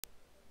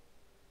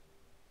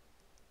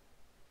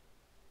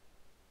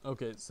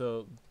Okay,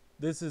 so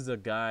this is a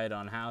guide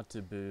on how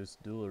to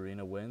boost Duel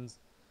Arena wins.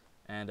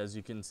 And as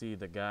you can see,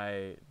 the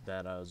guy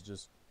that I was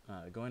just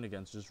going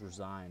against just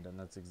resigned, and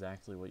that's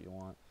exactly what you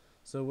want.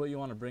 So what you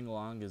want to bring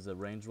along is a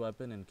ranged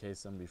weapon in case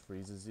somebody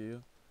freezes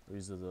you or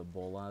uses a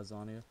bolas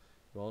on you.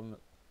 You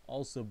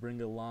also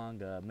bring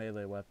along a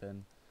melee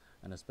weapon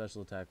and a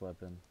special attack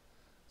weapon.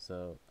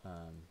 So,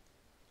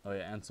 oh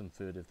yeah, and some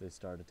food if they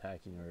start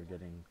attacking or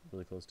getting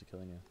really close to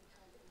killing you.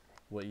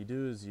 What you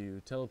do is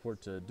you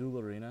teleport to Duel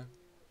Arena,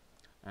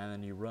 and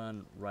then you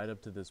run right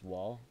up to this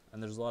wall,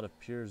 and there's a lot of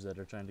peers that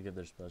are trying to get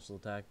their special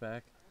attack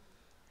back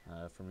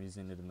from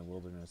using it in the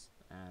wilderness,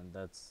 and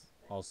that's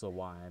also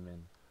why I'm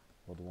in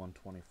World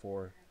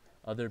 124.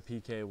 Other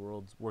PK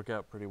worlds work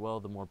out pretty well.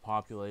 The more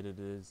populated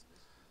it is,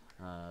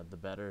 the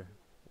better.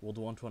 World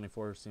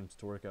 124 seems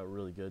to work out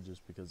really good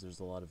just because there's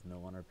a lot of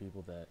no-honor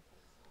people that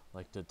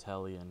like to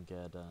telly and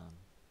get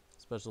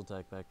special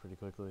attack back pretty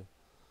quickly.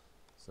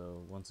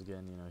 So once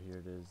again, you know, here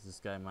it is. This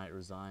guy might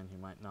resign, he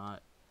might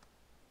not.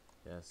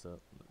 Yeah, so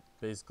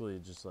basically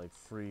just like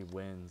free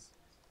wins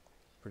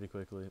pretty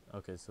quickly.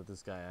 Okay, so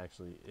this guy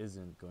actually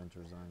isn't going to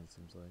resign, it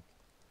seems like.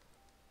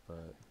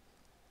 But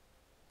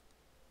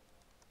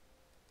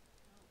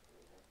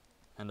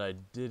and I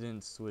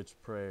didn't switch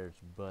prayers,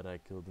 but I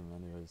killed him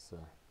anyways, so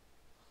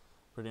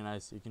pretty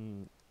nice.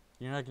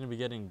 You're not going to be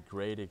getting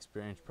great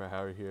experience per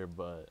hour here,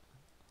 but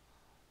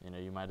you know,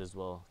 you might as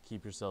well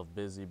keep yourself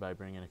busy by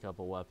bringing a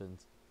couple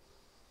weapons.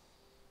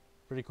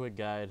 Pretty quick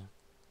guide.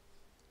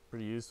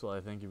 Pretty useful,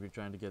 I think, if you're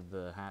trying to get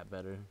the hat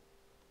better.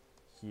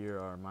 Here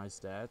are my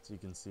stats. You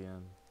can see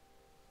them.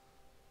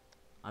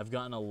 I've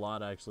gotten a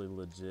lot actually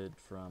legit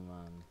from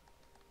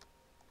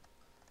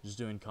just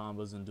doing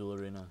combos in Duel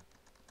Arena.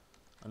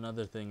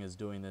 Another thing is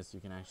doing this, you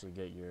can actually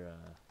get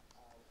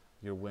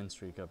your win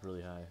streak up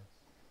really high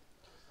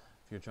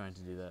if you're trying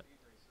to do that.